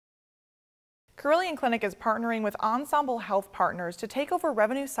Carilion Clinic is partnering with Ensemble Health Partners to take over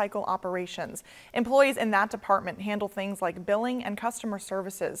revenue cycle operations. Employees in that department handle things like billing and customer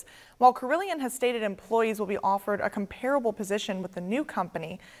services. While Carilion has stated employees will be offered a comparable position with the new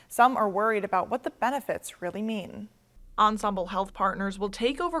company, some are worried about what the benefits really mean. Ensemble Health Partners will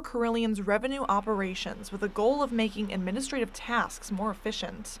take over Carilion's revenue operations with a goal of making administrative tasks more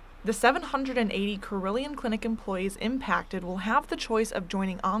efficient. The 780 Carilion Clinic employees impacted will have the choice of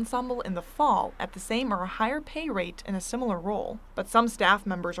joining Ensemble in the fall at the same or a higher pay rate in a similar role. But some staff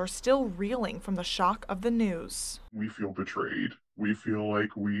members are still reeling from the shock of the news. We feel betrayed. We feel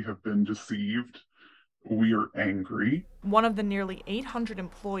like we have been deceived. We are angry. One of the nearly 800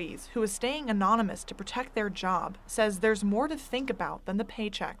 employees, who is staying anonymous to protect their job, says there's more to think about than the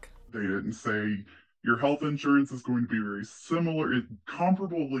paycheck. They didn't say your health insurance is going to be very similar.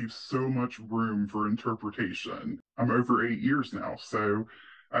 Comparable leaves so much room for interpretation. I'm over 8 years now, so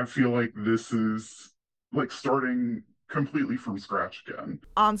I feel like this is like starting completely from scratch again.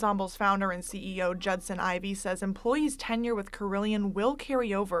 Ensemble's founder and CEO Judson Ivey says employees' tenure with Carilion will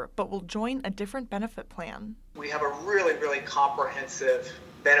carry over, but will join a different benefit plan. We have a really comprehensive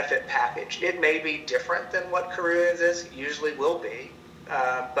benefit package. It may be different than what Carilion's is, usually will be,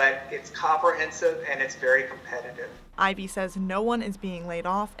 but it's comprehensive and it's very competitive. Ivey says no one is being laid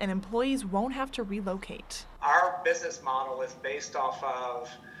off and employees won't have to relocate. Our business model is based off of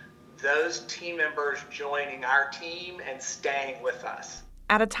those team members joining our team and staying with us.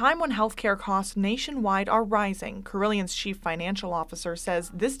 At a time when healthcare costs nationwide are rising, Carilion's chief financial officer says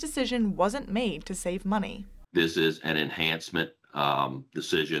this decision wasn't made to save money. This is an enhancement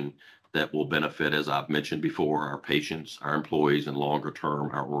decision that will benefit, as I've mentioned before, our patients, our employees, and longer term,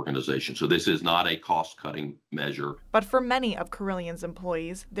 our organization. So this is not a cost-cutting measure. But for many of Carilion's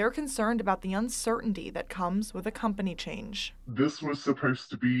employees, they're concerned about the uncertainty that comes with a company change. This was supposed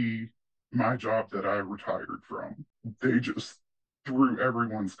to be my job that I retired from. They just threw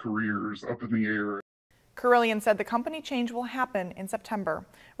everyone's careers up in the air. Carilion said the company change will happen in September.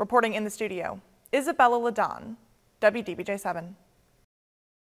 Reporting in the studio, Isabella Ladon, WDBJ7.